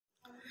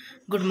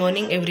Good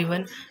morning,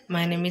 everyone.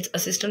 My name is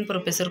Assistant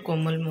Professor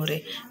Komal More.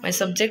 My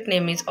subject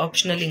name is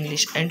Optional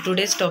English, and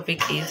today's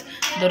topic is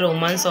The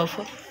Romance of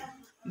a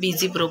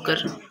Busy Broker,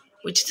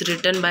 which is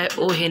written by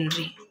O.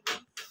 Henry.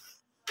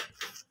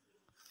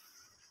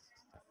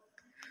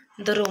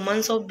 The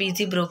Romance of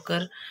Busy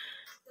Broker.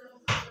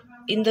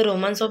 In The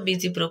Romance of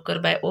Busy Broker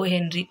by O.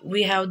 Henry,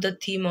 we have the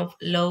theme of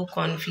love,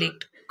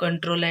 conflict,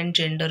 control, and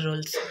gender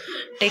roles.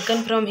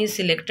 Taken from his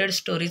selected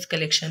stories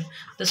collection,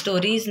 the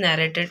story is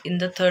narrated in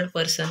the third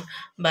person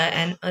by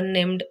an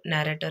unnamed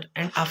narrator,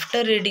 and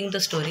after reading the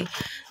story,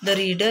 the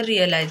reader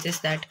realizes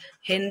that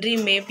Henry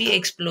may be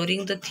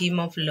exploring the theme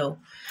of love.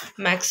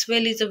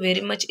 Maxwell is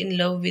very much in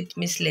love with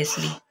Miss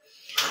Leslie,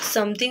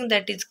 something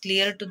that is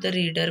clear to the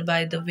reader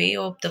by the way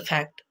of the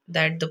fact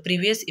that the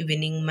previous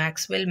evening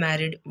Maxwell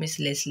married Miss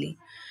Leslie,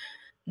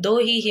 though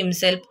he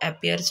himself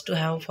appears to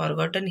have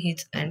forgotten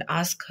his and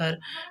asked her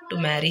to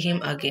marry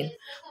him again.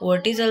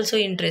 What is also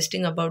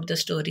interesting about the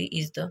story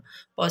is the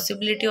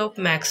possibility of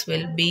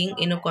Maxwell being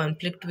in a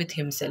conflict with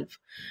himself.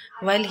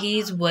 While he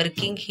is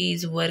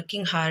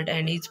working hard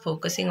and is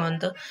focusing on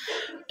the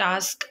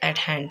task at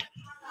hand.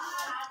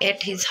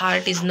 Yet his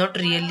heart is not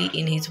really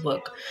in his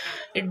work.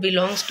 It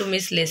belongs to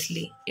Miss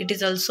Leslie. It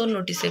is also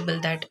noticeable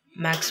that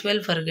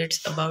Maxwell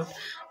forgets about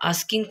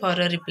asking for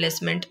a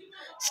replacement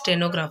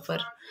stenographer.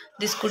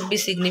 This could be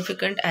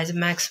significant as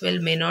Maxwell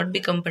may not be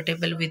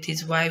compatible with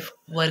his wife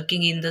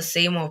working in the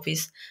same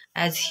office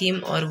as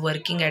him or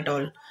working at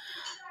all.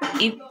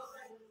 If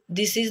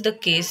this is the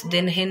case,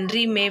 then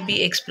Henry may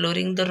be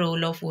exploring the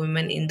role of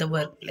women in the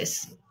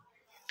workplace.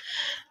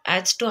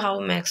 As to how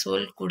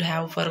Maxwell could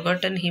have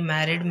forgotten he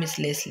married Miss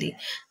Leslie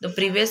the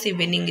previous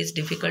evening is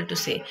difficult to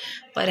say.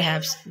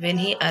 Perhaps when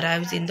he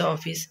arrives in the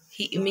office,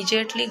 he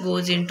immediately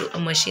goes into a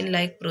machine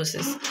like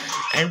process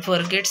and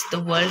forgets the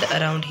world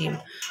around him,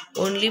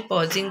 only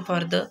pausing for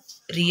the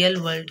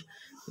real world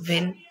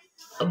when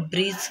a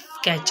breeze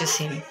catches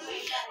him.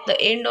 The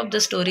end of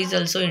the story is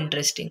also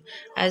interesting,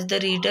 as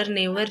the reader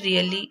never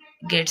really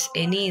gets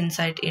any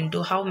insight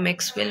into how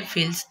Maxwell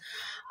feels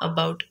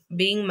about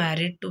being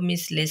married to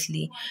Miss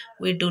Leslie.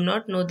 We do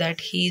not know that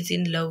he is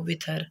in love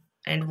with her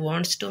and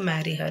wants to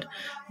marry her,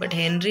 but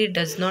Henry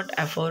does not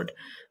afford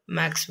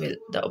Maxwell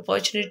the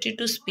opportunity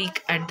to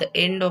speak at the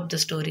end of the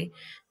story.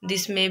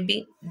 This may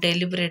be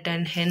deliberate,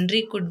 and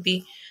Henry could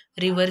be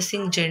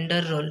reversing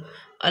gender role,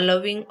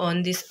 allowing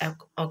on this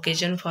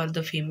occasion for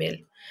the female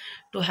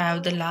to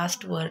have the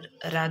last word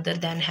rather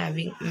than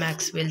having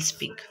Maxwell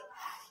speak.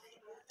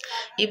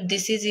 If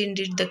this is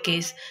indeed the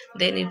case,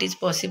 then it is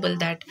possible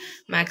that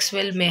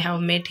Maxwell may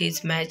have met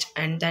his match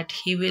and that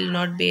he will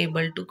not be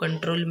able to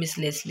control Miss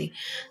Leslie,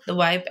 the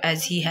wife,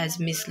 as he has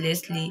Miss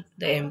Leslie,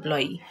 the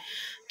employee.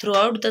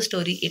 Throughout the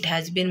story, it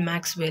has been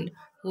Maxwell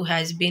who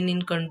has been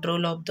in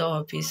control of the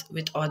office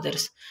with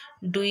others,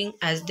 doing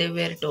as they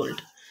were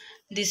told.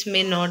 This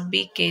may not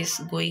be case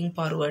going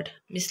forward.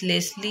 Miss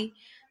Leslie,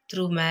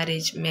 through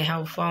marriage, may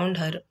have found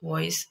her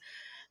voice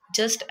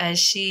just as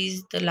she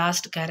is the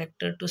last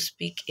character to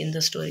speak in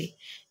the story.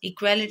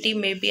 Equality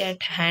may be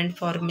at hand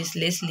for Miss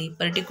Leslie,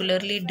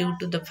 particularly due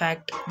to the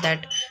fact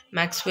that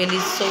Maxwell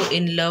is so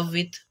in love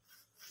with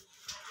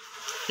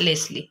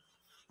Leslie.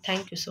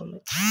 Thank you so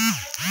much.